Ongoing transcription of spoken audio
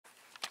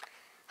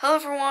Hello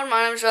everyone,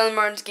 my name is Riley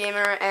Martin's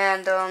Gamer,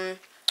 and,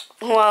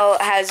 well,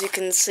 as you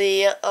can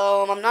see,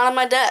 I'm not on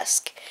my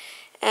desk,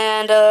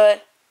 and, I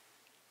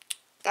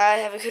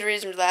have a good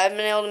reason for that. I haven't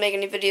been able to make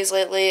any videos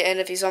lately, and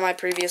if you saw my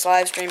previous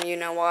live stream, you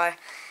know why.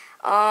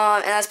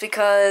 And that's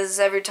because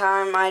every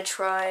time I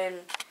try and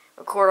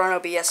record on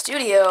OBS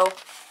Studio,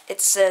 it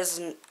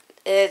says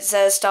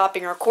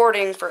stopping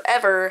recording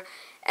forever,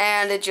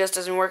 and it just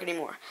doesn't work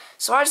anymore.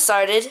 So I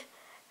decided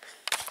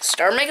to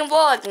start making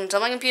vlogs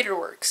until my computer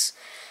works.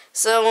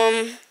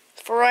 So,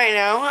 for right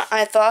now,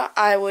 I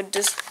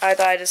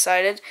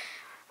decided,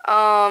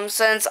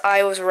 since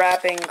I was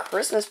wrapping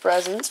Christmas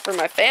presents for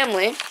my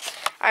family,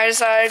 I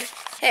decided,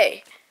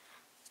 hey,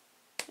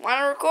 why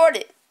not record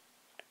it?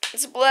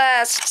 It's a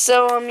blast.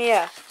 So,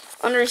 yeah,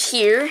 under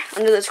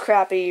this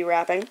crappy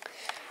wrapping,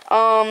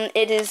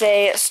 it is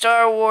a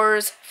Star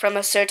Wars from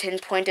a Certain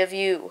Point of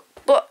View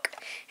book,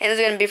 and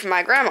it's going to be for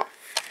my grandma.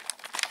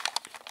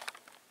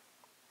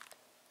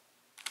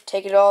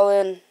 Take it all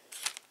in.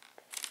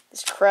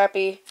 This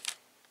crappy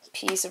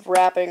piece of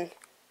wrapping,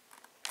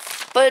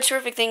 but a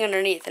terrific thing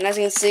underneath. And as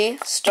you can see,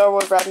 Star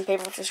Wars wrapping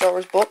paper for Star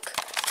Wars book.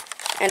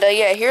 And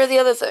yeah, here are the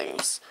other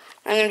things.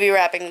 I'm going to be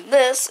wrapping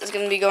this. It's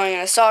going to be going in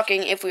a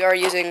stocking if we are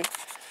using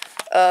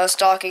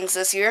stockings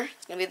this year.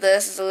 It's going to be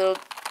this. It's a little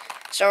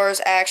Star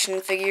Wars action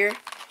figure.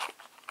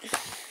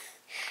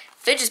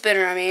 Fidget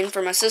spinner, I mean,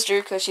 for my sister,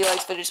 because she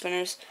likes fidget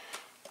spinners.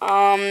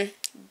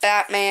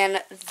 Batman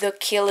the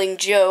Killing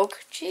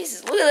Joke.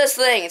 Jesus, look at this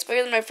thing. It's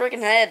bigger than my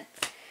freaking head.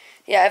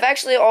 Yeah, I've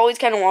actually always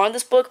kind of wanted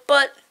this book,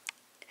 but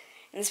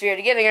in the spirit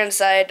of giving, I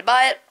decided to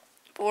buy it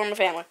for my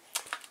family.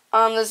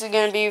 This is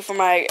going to be for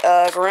my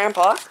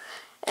grandpa,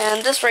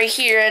 and this right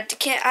here, I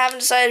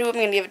haven't decided who I'm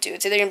going to give it to.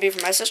 It's either going to be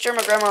for my sister,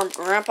 my grandma, or my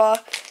grandpa,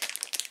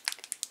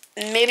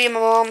 maybe my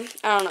mom.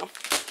 I don't know.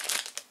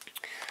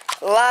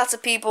 Lots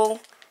of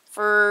people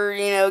for,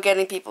 you know,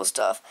 getting people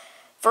stuff.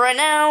 For right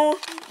now,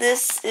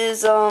 this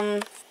is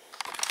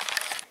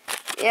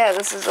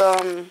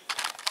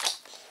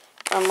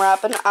I'm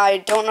wrapping. I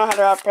don't know how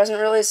to wrap a present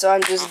really, so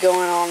I'm just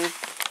going on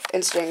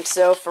instinct.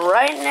 So for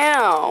right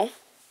now,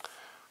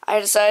 I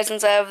decided,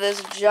 since I have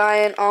this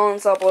giant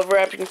ensemble of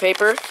wrapping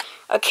paper,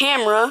 a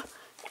camera,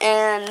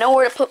 and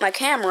nowhere to put my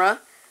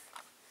camera,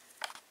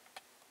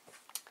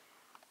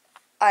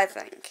 I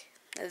think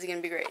this is going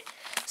to be great.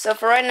 So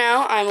for right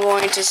now, I'm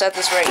going to set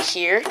this right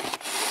here.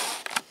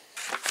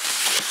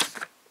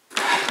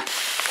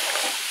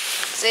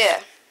 So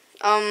yeah,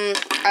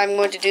 I'm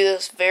going to do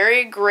this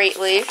very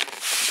greatly.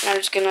 I'm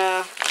just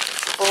gonna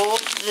fold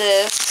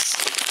this,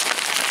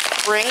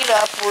 bring it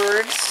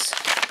upwards,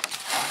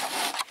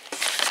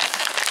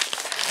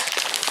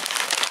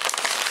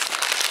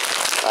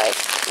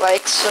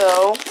 like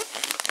so.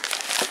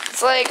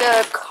 It's like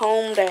a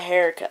combed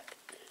haircut,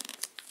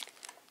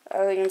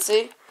 as you can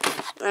see.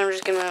 And I'm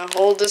just gonna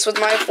hold this with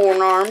my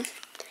forearm,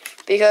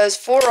 because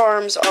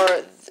forearms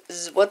are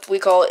what we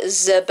call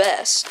the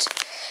best.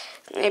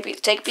 Maybe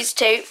take a piece of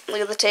tape.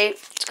 Look at the tape.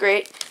 It's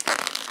great.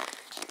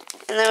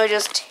 And then we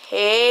just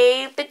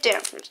tape it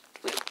down.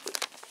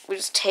 We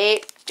just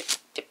tape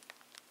it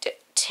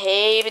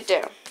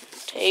down.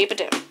 Tape it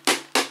down.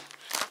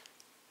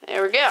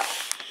 There we go.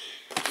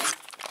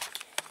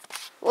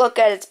 Look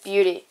at its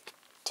beauty.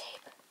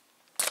 Tape.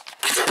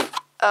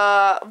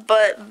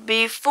 But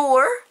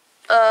before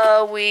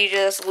we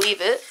just leave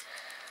it,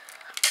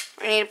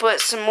 we need to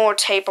put some more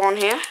tape on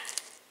here.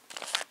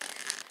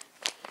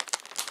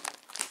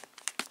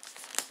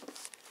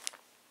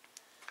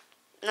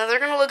 Now they're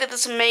going to look at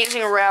this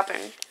amazing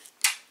wrapping,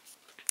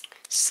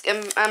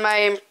 and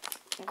my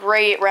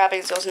great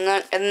wrapping skills, and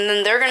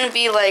then they're going to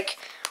be like,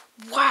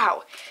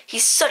 wow,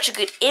 he's such a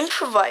good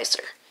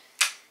improviser.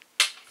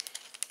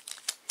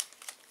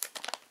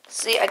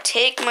 See, I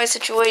take my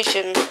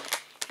situation,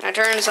 and I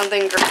turn it into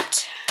something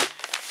great.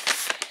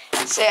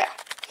 So yeah,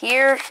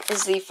 here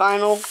is the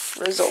final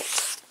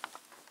result.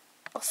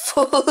 A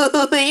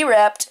fully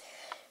wrapped,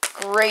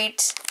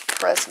 great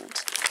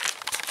present.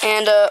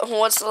 And,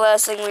 what's the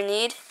last thing we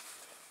need?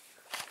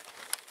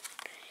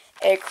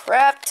 A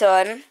crap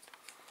ton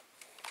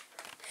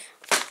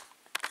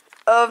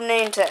of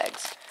name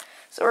tags.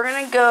 So we're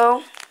gonna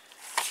go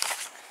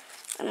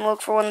and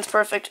look for one that's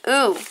perfect.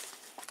 Ooh.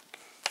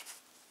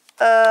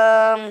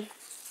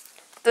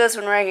 This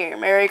one right here.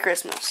 Merry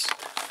Christmas.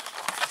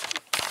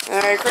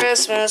 Merry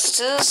Christmas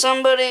to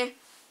somebody.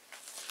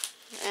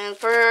 And the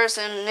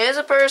person is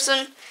a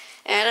person,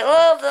 and I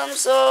love them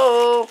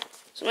so.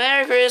 So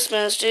Merry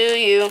Christmas to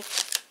you.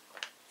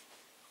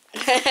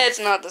 It's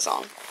not the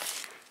song,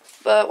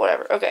 but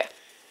whatever. Okay.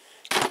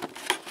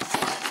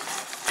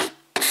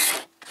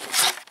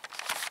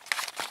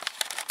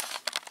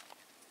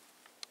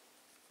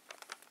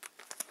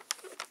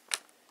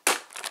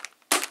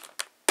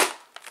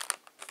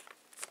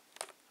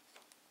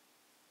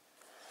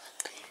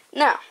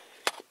 Now,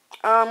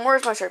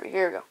 where's my Sharpie?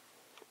 Here we go.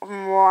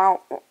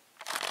 Wow.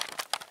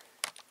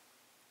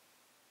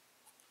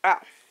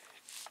 Ow.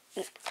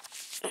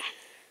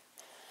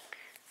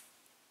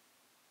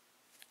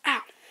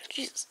 Ow.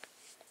 Jesus.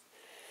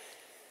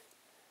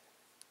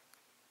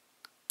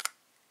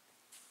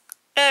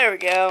 There we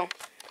go.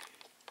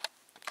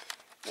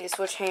 Let me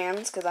switch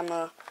hands because I'm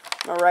a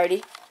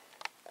righty.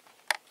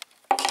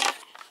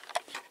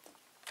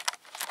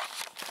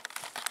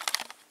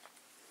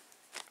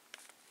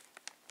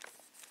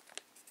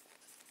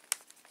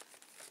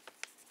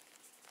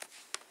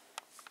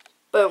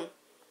 Boom.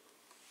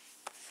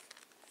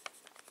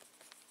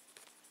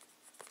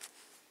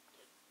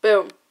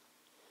 Boom.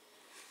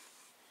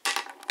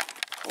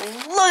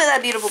 Look at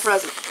that beautiful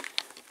present.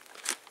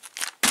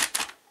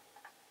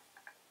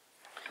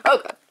 Oh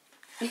god.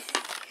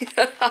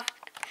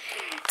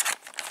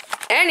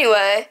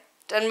 Anyway,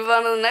 time to move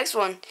on to the next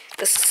one.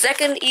 The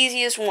second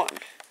easiest one.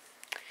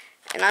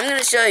 And I'm going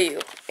to show you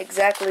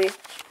exactly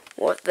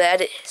what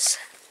that is.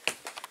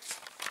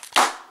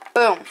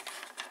 Boom.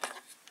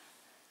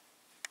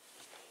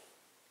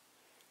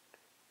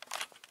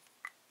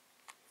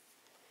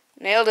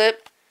 Nailed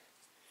it.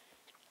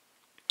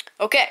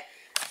 Okay.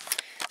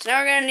 So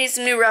now we're going to need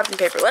some new wrapping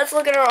paper. Let's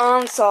look at our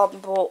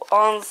ensemble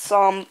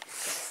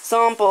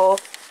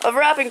of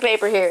wrapping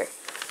paper here.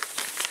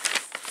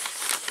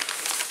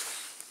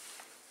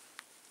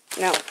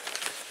 No.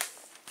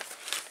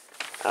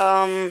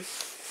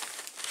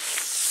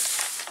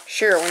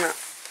 Sure, why not?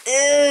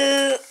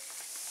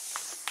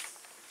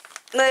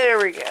 There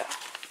we go.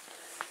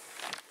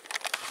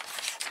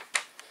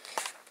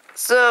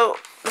 So,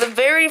 the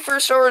very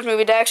first Star Wars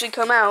movie to actually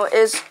come out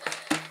is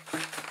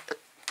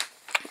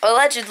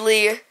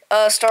allegedly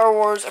Star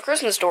Wars A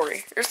Christmas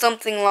Story, or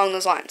something along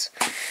those lines.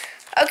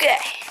 Okay,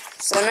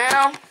 so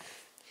now,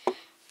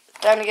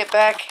 time to get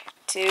back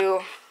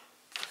to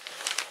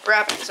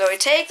wrapping. So we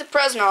take the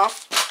present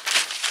off,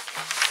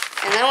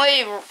 and then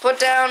we put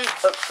down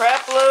a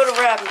crap load of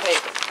wrapping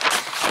paper.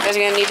 You guys are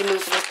going to need to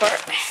move to this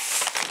part.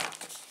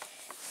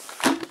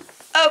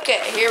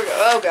 Okay, here we go.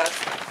 Oh god.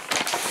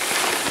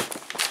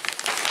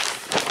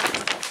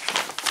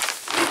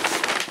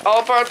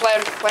 All part of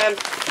the plan.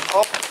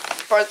 All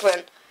part of the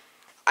plan.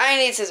 I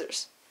need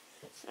scissors.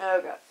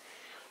 Oh god.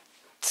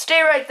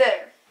 Stay right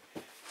there.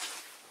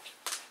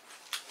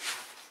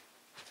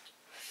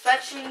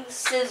 Fetching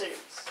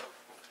scissors.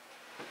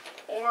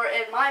 Or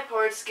in my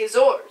part,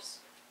 scissors.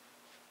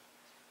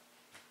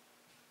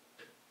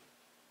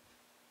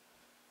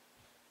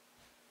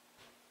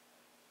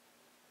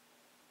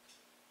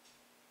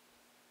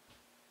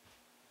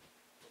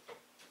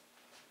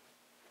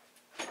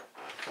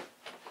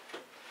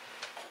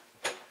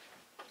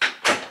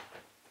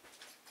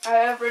 I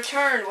have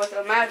returned with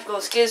the magical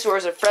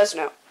scissors of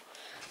Fresno.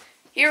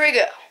 Here we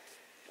go.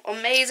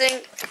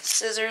 Amazing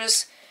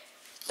scissors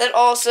that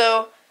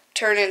also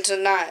turn into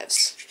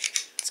knives.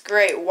 It's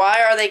great.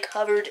 Why are they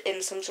covered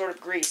in some sort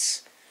of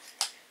grease?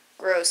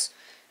 Gross.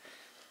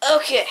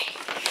 Okay.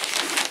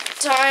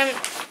 Time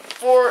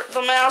for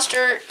the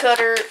master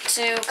cutter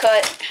to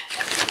cut.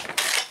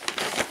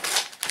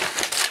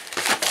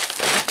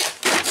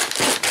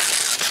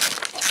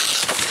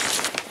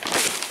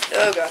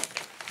 Oh god.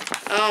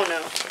 Oh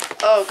no.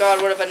 Oh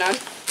god, what have I done?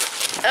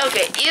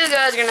 Okay, you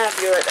guys are gonna have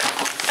to go right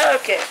there.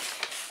 Okay.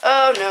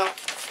 Oh no.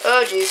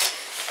 Oh jeez.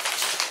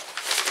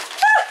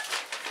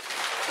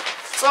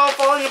 It's all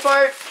falling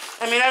apart.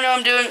 I mean, I know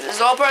I'm doing this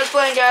is all part of the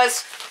plan,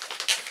 guys.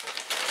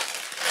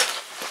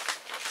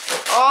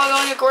 All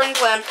going according to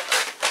plan.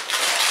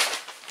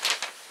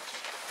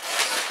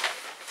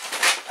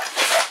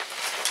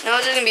 No,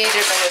 it's gonna be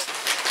easier if I just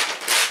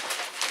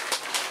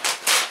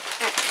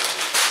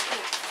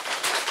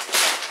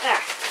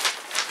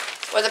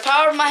with the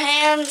power of my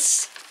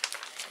hands,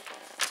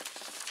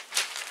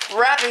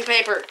 wrapping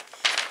paper.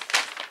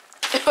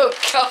 Oh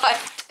god.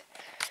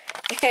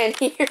 And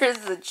here's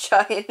the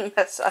giant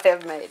mess I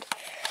have made.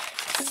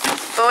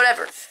 But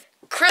whatever.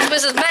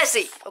 Christmas is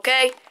messy,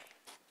 okay?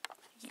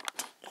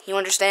 You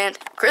understand?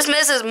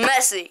 Christmas is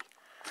messy.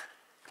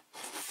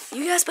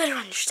 You guys better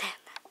understand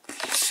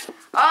that.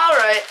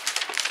 Alright.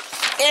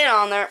 Get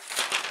on there.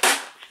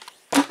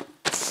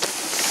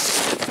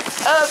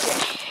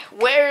 Okay.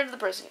 Where did the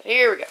person go?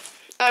 Here we go.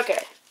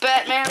 Okay.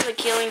 Batman the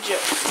Killing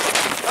Joke.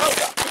 Oh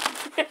god.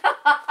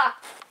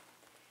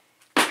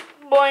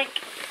 Boink.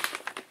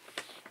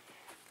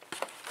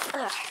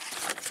 Ugh.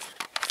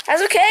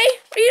 That's okay?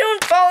 You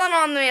don't fall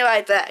on me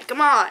like that.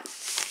 Come on.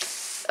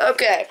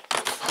 Okay.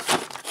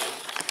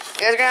 You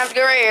guys are gonna have to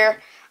go right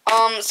here.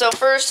 So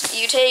first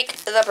you take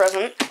the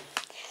present.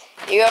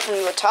 You go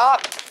from the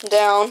top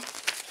down.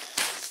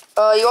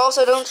 You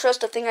also don't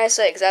trust a thing I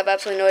say because I have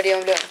absolutely no idea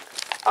what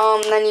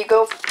I'm doing. Then you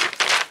go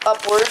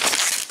upwards.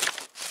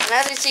 And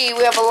as you see,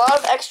 we have a lot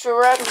of extra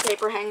wrapping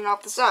paper hanging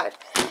off the side.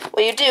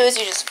 What you do is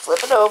you just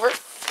flip it over.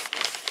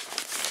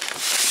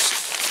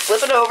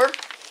 Flip it over.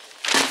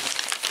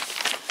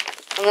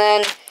 And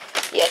then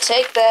you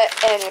take that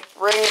and you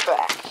bring it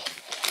back.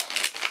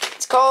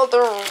 It's called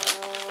the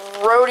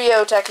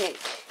rodeo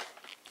technique.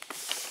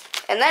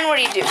 And then what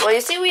do you do? Well,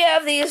 you see we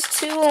have these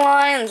two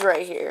lines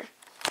right here.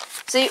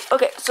 See,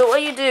 okay, so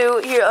what you do,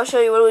 here, I'll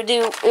show you what we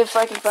do if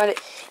I can find it.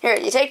 Here,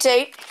 you take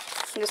tape,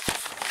 just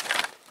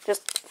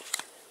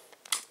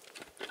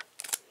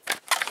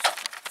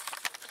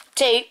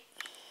tape,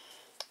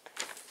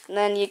 and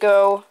then you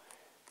go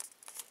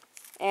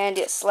and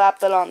you slap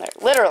that on there,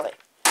 literally.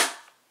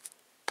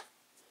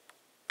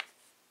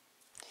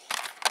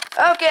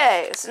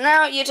 Okay, so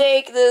now you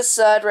take this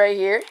side right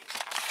here,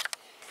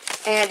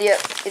 and you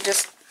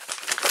just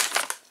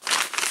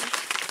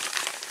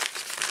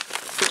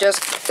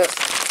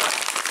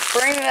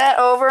bring that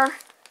over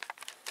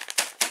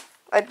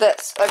like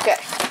this. Okay.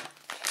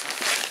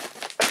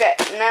 Okay,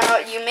 now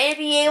you may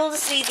be able to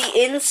see the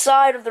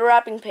inside of the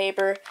wrapping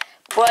paper,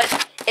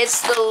 but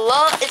it's the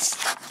love, it's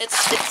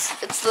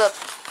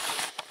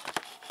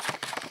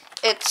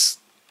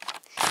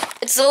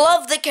the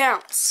love that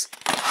counts.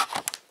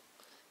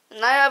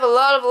 And I have a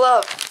lot of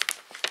love.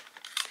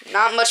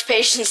 Not much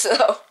patience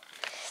though.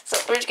 So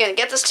we're just gonna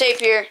get this tape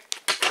here.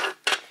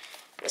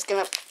 Just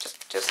gonna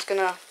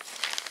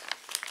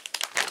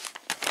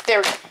there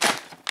we go.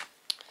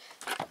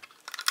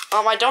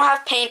 I don't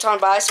have paint on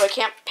by, so I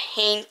can't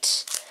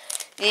paint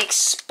the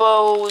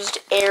exposed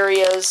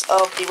areas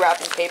of the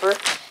wrapping paper.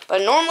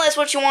 But normally that's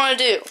what you want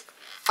to do.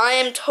 I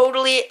am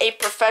totally a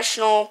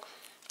professional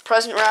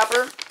present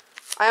wrapper.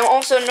 I am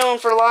also known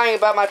for lying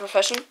about my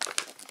profession.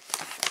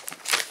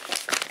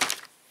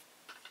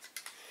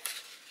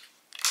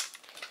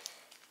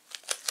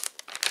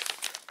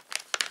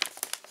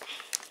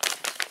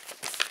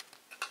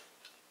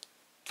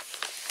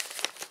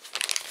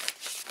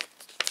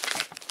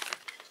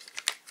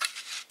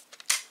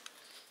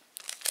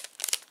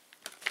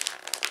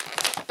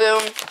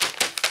 Boom.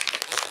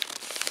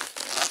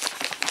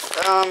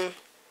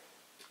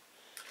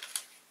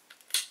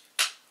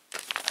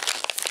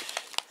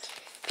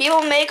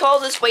 People may call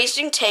this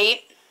wasting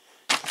tape,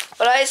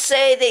 but I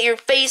say that your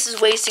face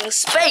is wasting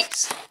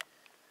space.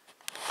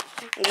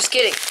 I'm just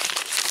kidding.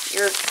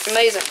 You're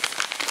amazing.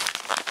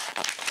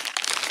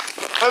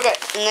 Okay,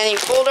 and then you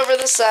fold over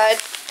the side,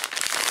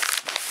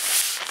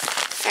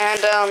 and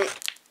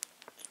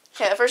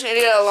yeah, first you need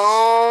to get a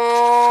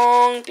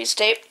long piece of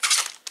tape.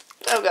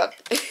 Oh god.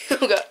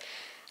 Oh god.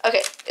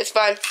 Okay, it's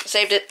fine.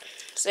 Saved it.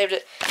 Saved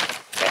it.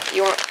 Okay,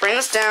 you want to bring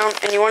this down,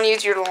 and you want to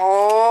use your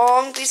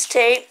long piece of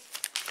tape,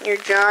 your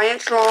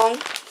giant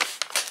long,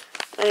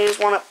 and you just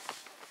want to,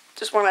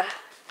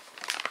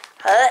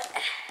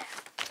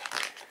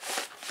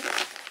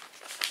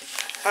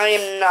 I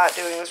am not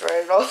doing this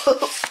right at all.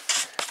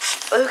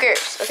 But who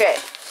cares? Okay.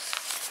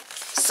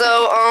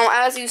 So,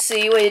 as you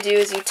see, what you do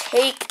is you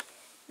take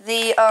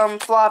the,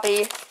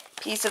 floppy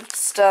piece of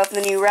stuff,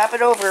 and then you wrap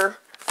it over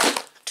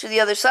to the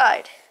other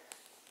side.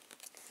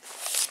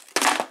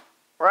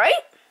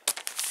 Right?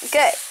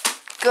 Okay.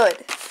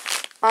 Good.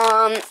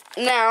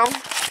 Now,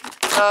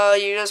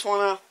 you just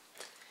want to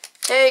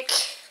take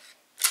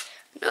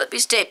another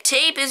piece of tape.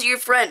 Tape is your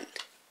friend.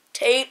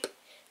 Tape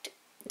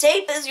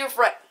is your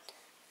friend.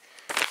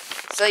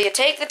 So you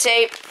take the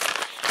tape,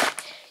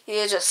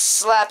 you just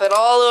slap it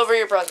all over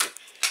your present.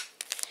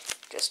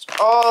 Just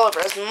all over,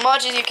 as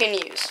much as you can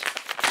use.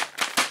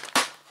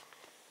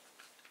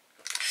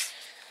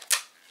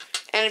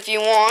 And if you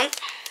want,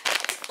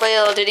 play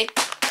a little ditty.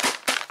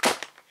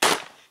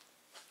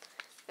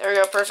 There we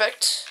go,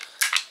 perfect.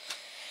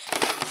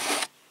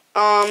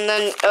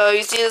 Then,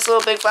 you see this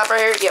little big flap right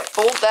here? You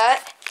fold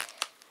that,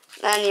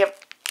 then you,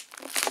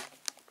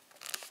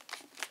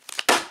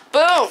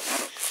 boom!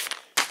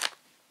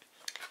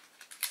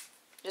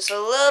 Just a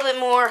little bit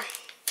more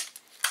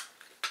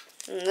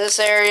in this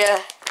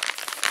area.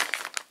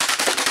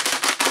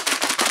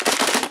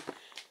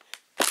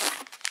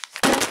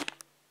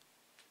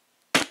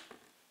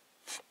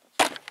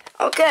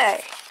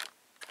 Okay,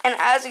 and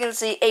as you can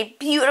see, a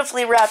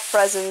beautifully wrapped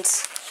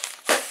present.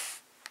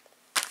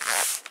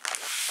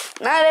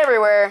 Not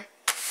everywhere,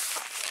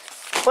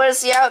 but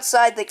it's the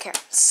outside that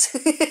counts.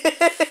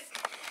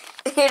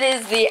 It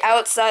is the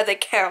outside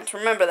that counts.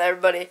 Remember that,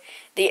 everybody.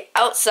 The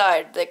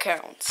outside that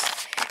counts.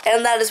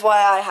 And that is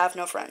why I have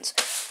no friends.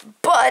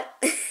 But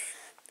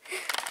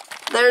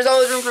there's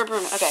always room for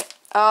improvement. Okay.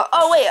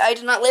 Oh wait, I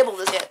did not label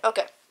this yet.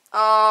 Okay.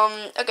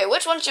 Okay,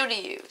 which one should we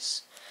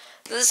use?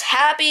 This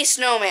happy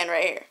snowman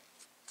right here.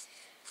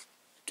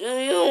 Do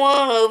you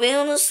want to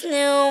build a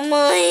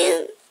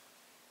snowman?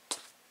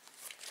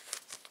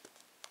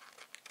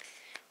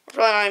 We're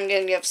probably not even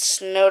going to have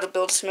snow to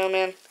build a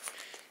snowman.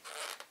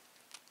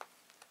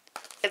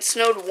 It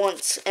snowed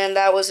once, and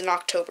that was in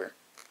October.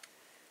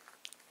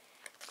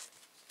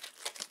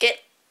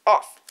 Get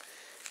off.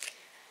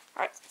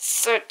 Alright,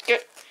 so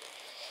get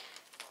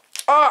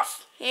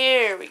off.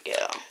 Here we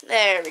go.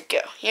 There we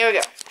go. Here we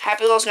go.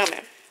 Happy little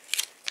snowman.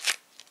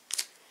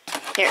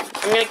 Here,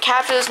 I'm going to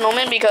capture this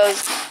moment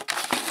because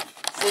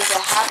this is a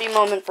happy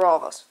moment for all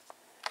of us.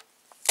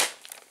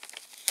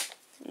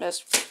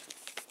 Missed.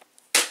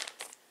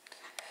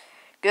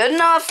 Good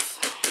enough.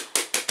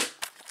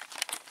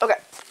 Okay.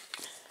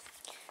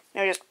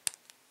 Now just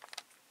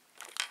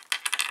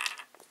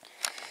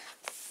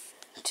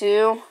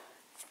 2.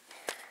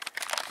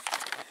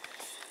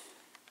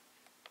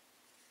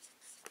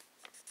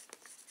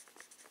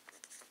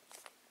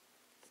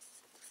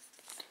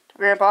 To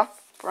Grandpa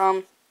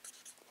from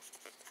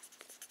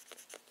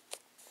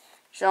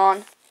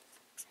Sean,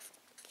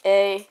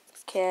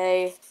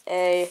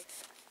 a.k.a.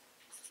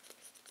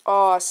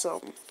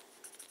 awesome.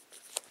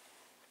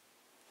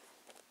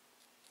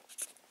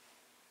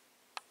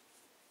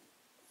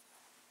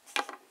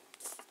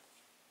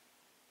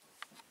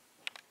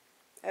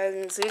 As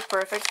you can see, it's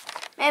perfect.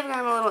 May have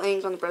gotten a little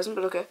ink on the present,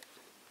 but okay.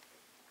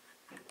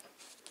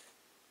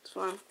 It's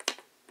fine.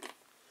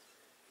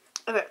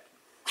 Okay.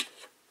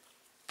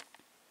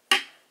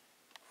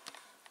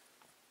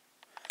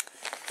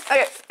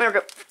 Okay, there we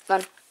go.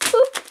 Done.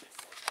 Boop.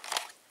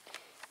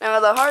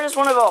 Now the hardest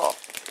one of all.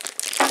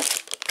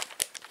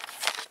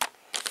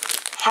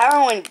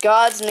 How in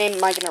God's name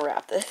am I gonna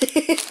wrap this?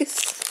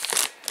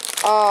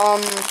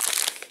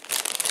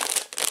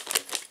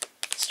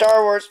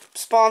 Star Wars,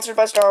 sponsored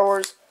by Star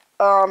Wars.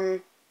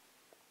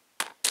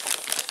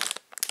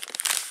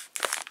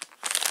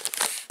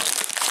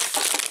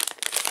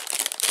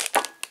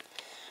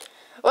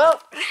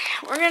 Well,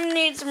 we're gonna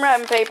need some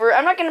wrapping paper.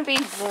 I'm not gonna be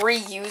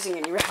reusing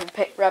any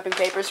wrapping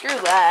paper. Screw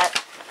that.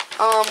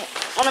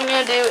 What I'm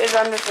gonna do is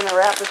I'm just gonna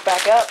wrap this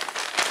back up.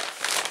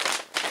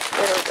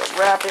 There we go.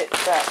 Wrap it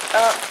back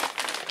up.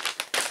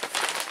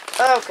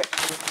 Okay.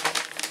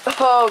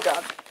 Oh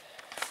God.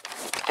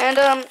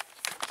 And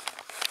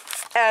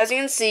as you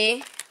can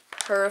see,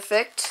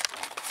 perfect.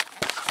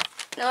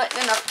 No,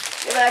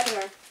 get back in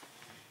there.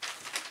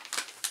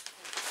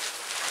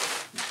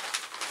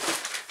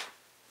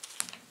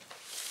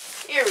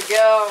 Here we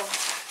go.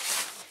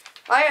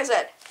 Like I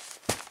said,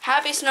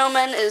 Happy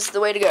Snowman is the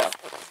way to go.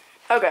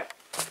 Okay.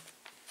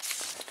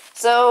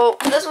 So,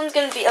 this one's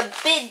going to be a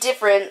bit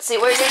different. See,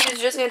 what you're going to do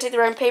is just going to take the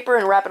wrapping paper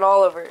and wrap it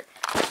all over.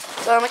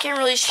 So, I can't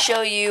really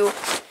show you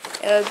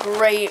in a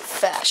great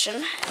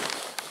fashion.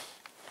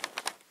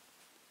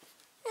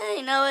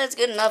 You know, it's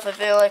good enough, I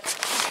feel like.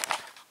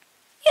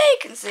 Yeah, you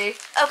can see.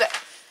 Okay,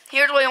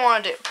 here's what you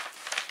want to do.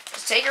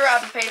 Just take your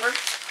wrapping paper.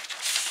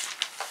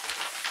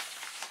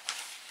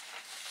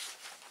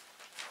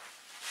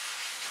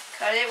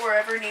 Cut it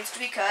wherever it needs to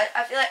be cut.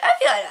 I feel like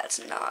that's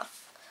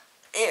enough.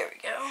 There we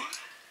go.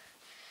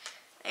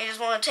 And you just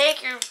want to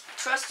take your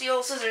trusty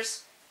old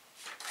scissors.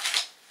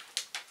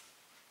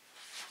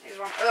 You just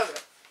want,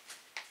 okay.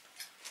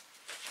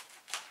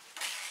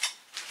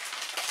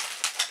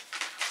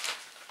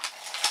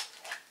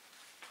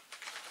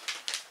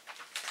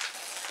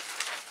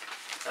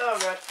 Oh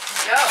God.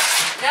 No!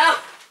 No!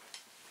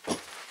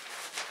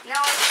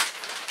 No!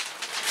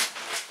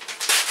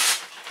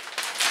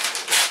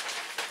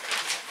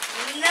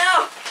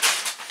 No!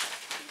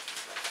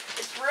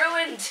 It's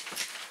ruined!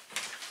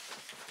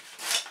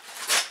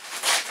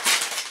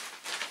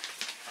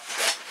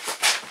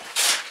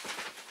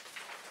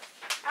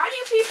 How do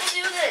you people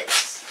do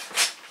this?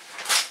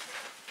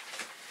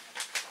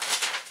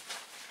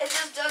 It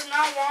just does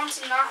not want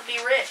to not be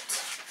ripped.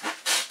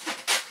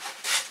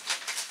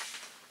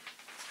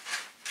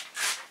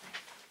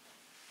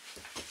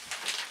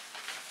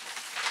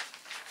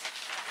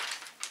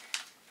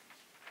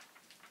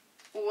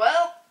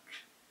 Well,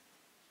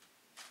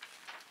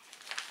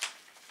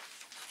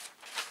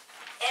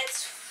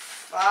 it's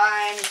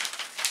fine.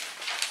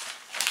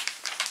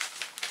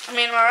 I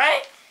mean, am I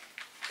right?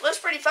 Looks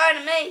pretty fine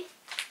to me.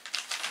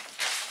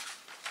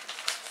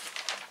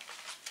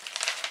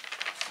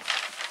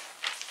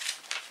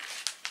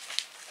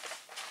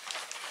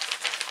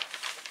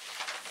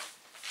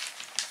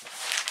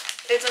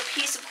 It's a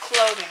piece of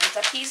clothing. It's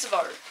a piece of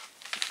art.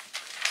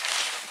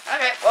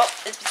 Okay, well,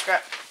 it's been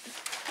scrapped.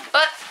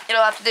 But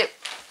it'll have to do.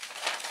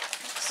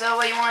 So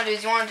what you want to do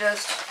is you want to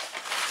just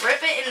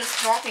rip it into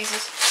small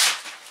pieces.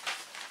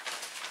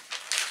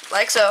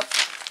 Like so.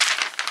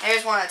 You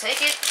just want to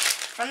take it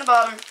from the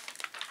bottom.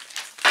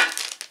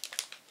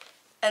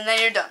 And then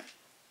you're done.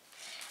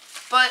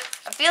 But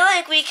I feel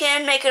like we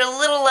can make it a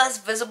little less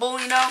visible,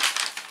 you know.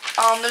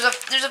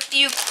 There's a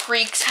few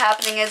creaks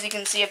happening, as you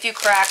can see, a few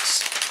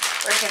cracks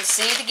where you can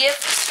see the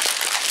gift.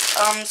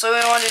 So we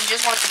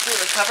just want to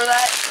completely cover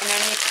that in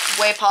any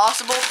way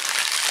possible.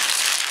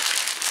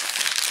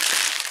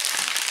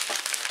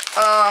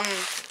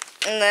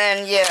 And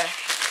then, yeah,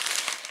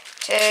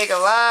 take a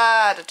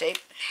lot of tape.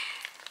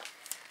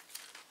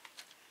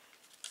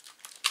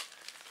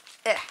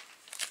 Yeah.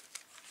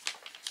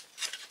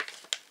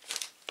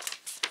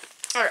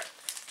 Alright.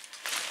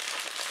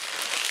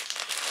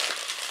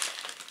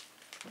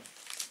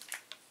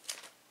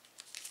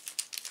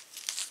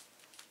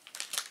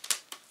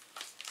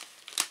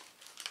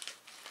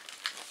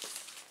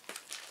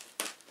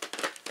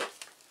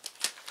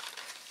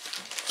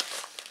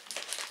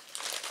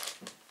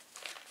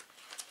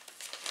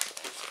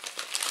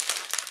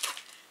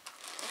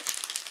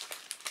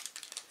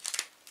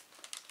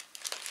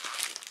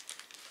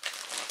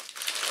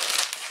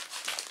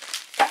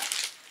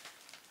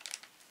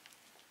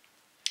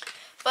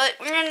 But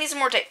we're going to need some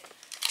more tape.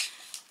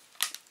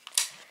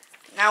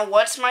 Now,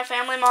 what's my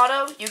family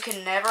motto? You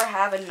can never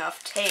have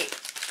enough tape.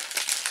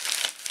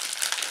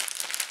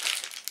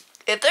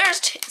 If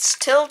there's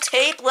still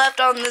tape left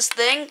on this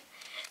thing,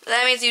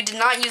 that means you did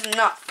not use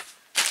enough.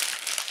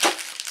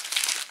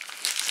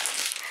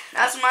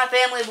 That's what my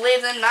family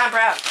believes in, and I'm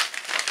proud.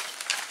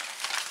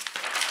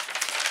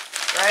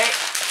 Right?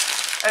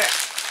 Okay.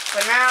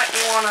 But now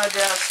you want to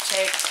just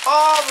take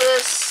all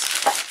this,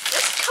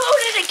 just coat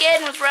it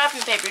again with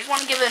wrapping paper. You just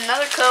want to give it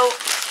another coat,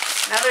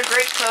 another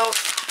great coat,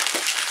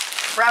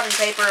 wrapping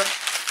paper.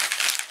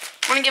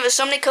 You want to give it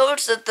so many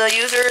coats that the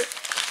user,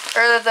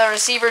 or that the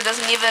receiver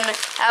doesn't even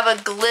have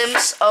a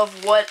glimpse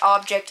of what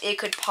object it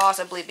could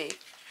possibly be.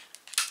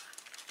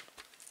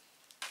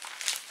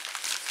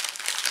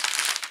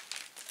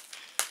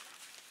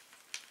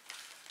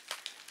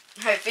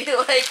 I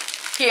feel like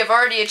you have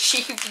already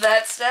achieved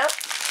that step.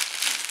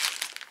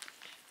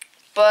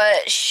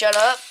 But shut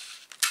up.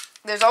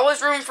 There's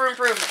always room for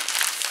improvement.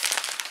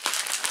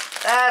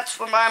 That's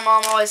what my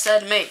mom always said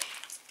to me.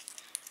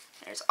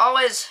 There's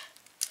always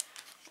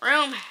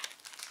room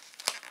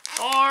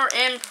for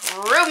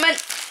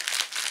improvement.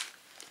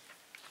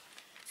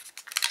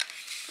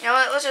 You know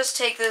what? Let's just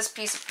take this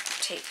piece of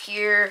tape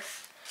here.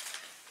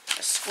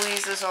 Just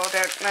squeeze this all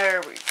down.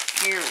 Here we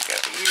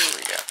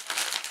go.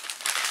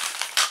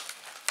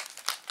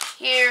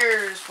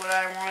 Here's what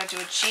I wanted to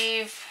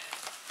achieve.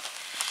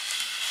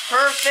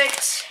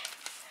 Perfect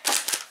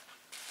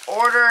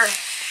order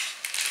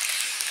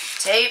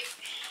tape.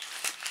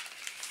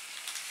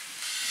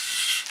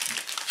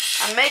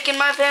 I'm making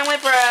my family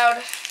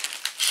proud.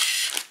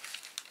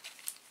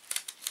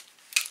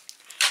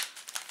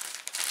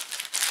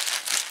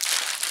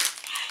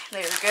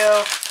 There we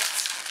go.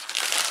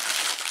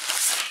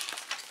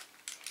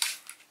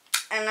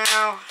 And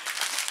now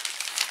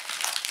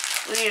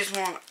we just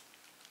want to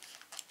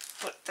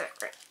put that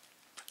right.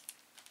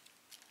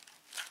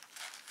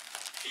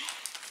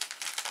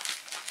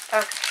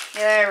 Okay,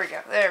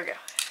 yeah, there we go.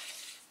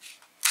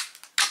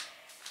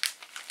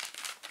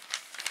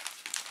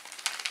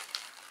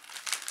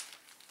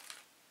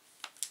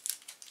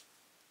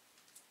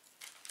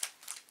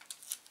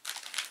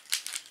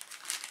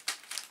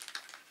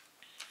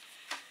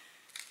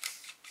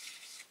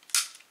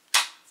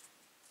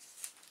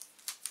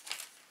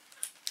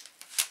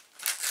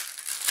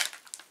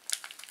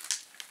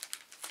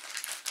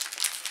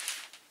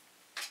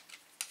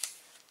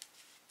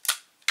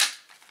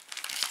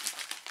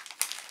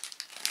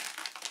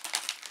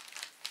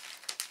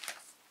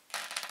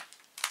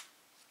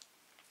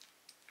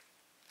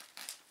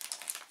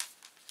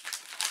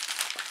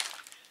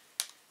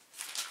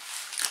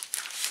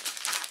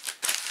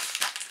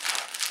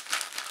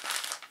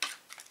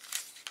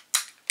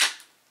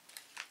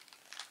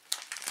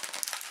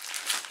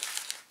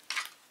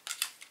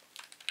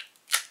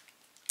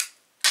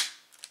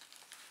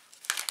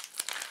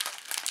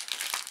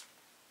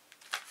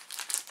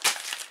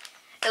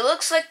 It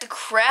looks like the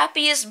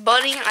crappiest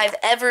bunny I've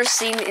ever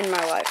seen in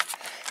my life.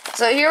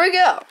 So here we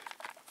go.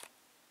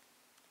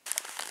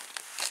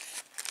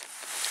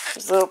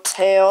 His little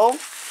tail,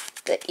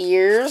 the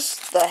ears,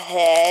 the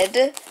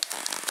head,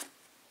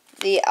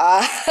 the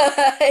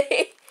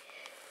eye,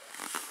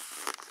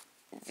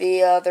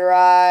 the other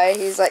eye.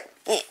 He's like,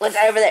 what's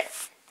that over there?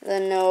 The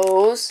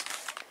nose,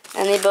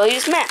 and the ability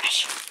to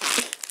smash.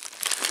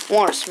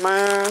 Want to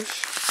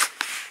smash.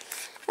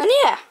 And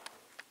yeah.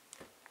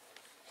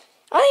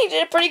 I think he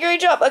did a pretty great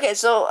job. Okay,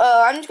 so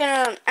I'm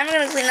gonna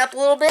clean up a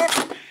little bit,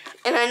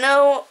 and I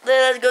know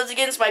that goes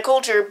against my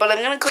culture, but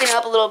I'm gonna clean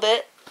up a little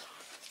bit.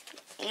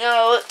 You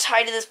know,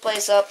 tidy this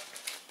place up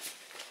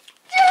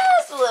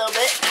just a little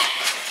bit.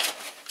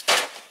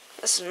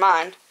 This is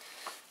mine.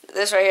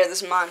 This right here,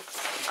 this is mine.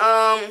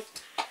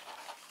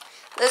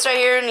 This right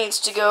here needs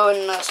to go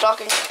in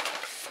stocking.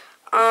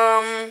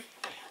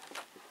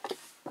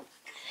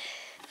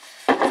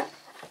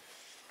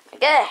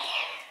 Okay.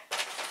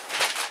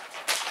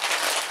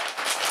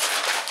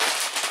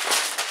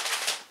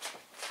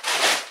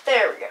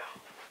 There we go.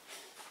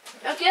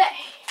 Okay.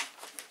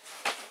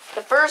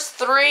 The first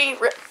 3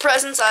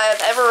 presents I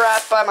have ever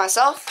wrapped by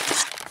myself.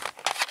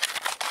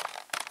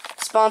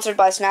 Sponsored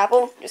by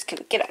Snapple. Just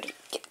kidding. Get out of here.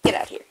 Get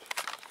out of here.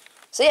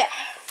 So yeah.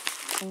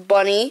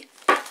 Bunny.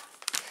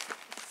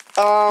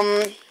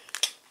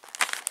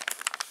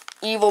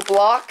 Evil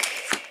block.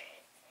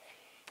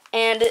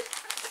 And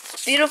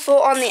beautiful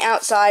on the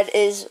outside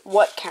is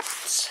what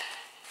counts.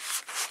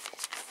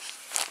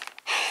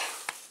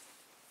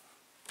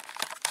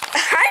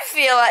 I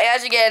feel like I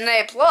should get an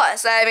A+.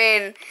 I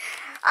mean,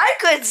 I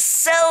could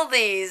sell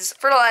these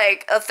for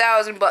like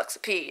 $1,000 a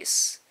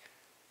piece.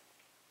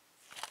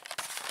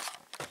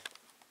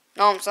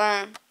 Know what I'm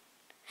saying?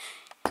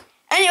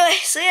 Anyway,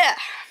 so yeah.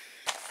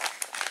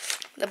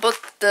 The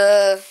book,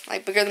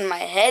 like bigger than my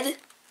head.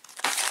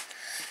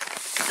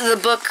 The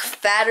book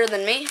fatter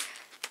than me.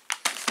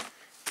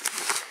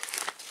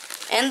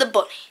 And the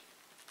bunny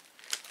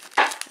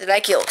that I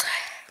killed.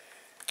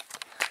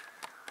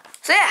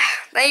 So yeah,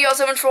 thank you all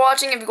so much for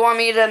watching. If you want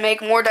me to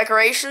make more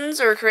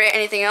decorations or create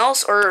anything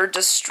else or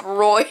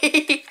destroy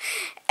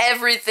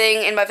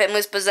everything in my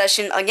family's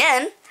possession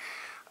again,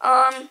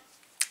 let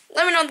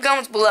me know in the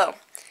comments below.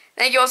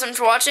 Thank you all so much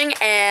for watching,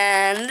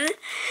 and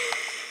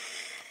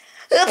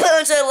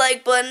punch that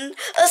like button,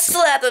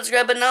 slap that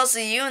subscribe button, and I'll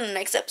see you in the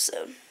next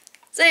episode.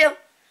 See ya.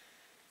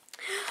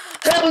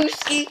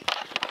 Habooski.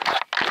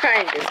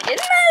 I'm just kidding.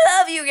 I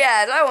love you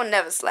guys. I will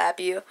never slap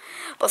you.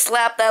 But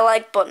slap that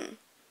like button.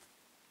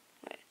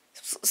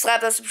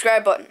 Slap that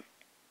subscribe button.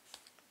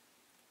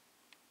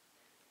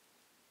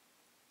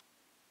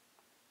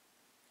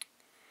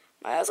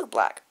 My eyes look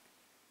black.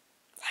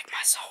 Like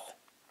my soul.